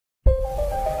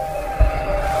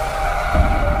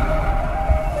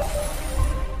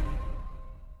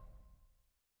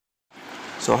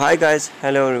So hi guys,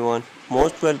 hello everyone,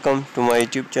 most welcome to my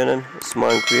YouTube channel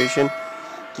Usman Creation.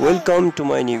 Welcome to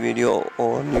my new video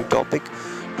or new topic.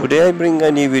 Today I bring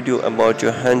a new video about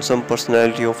your handsome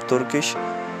personality of Turkish,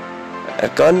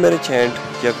 Erkan Meriç and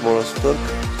Yagmur ozturk.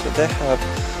 So they have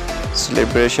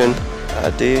celebration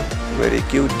a day, very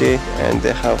cute day, and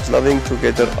they have loving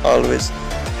together always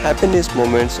happiness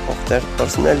moments of their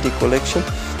personality collection.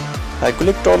 I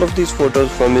collect all of these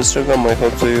photos from Instagram. I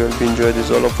hope so you will enjoy these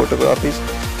all of photographies.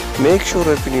 Make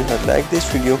sure if you have liked this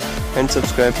video and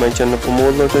subscribe my channel for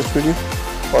more latest video.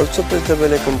 Also press the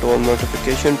bell icon to on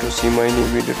notification to see my new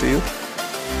video to you.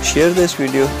 Share this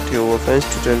video to your friends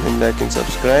to tell them like and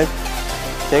subscribe.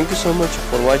 Thank you so much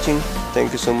for watching.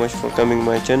 Thank you so much for coming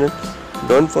my channel.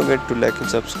 Don't forget to like and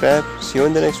subscribe. See you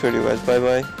in the next video guys. Bye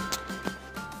bye.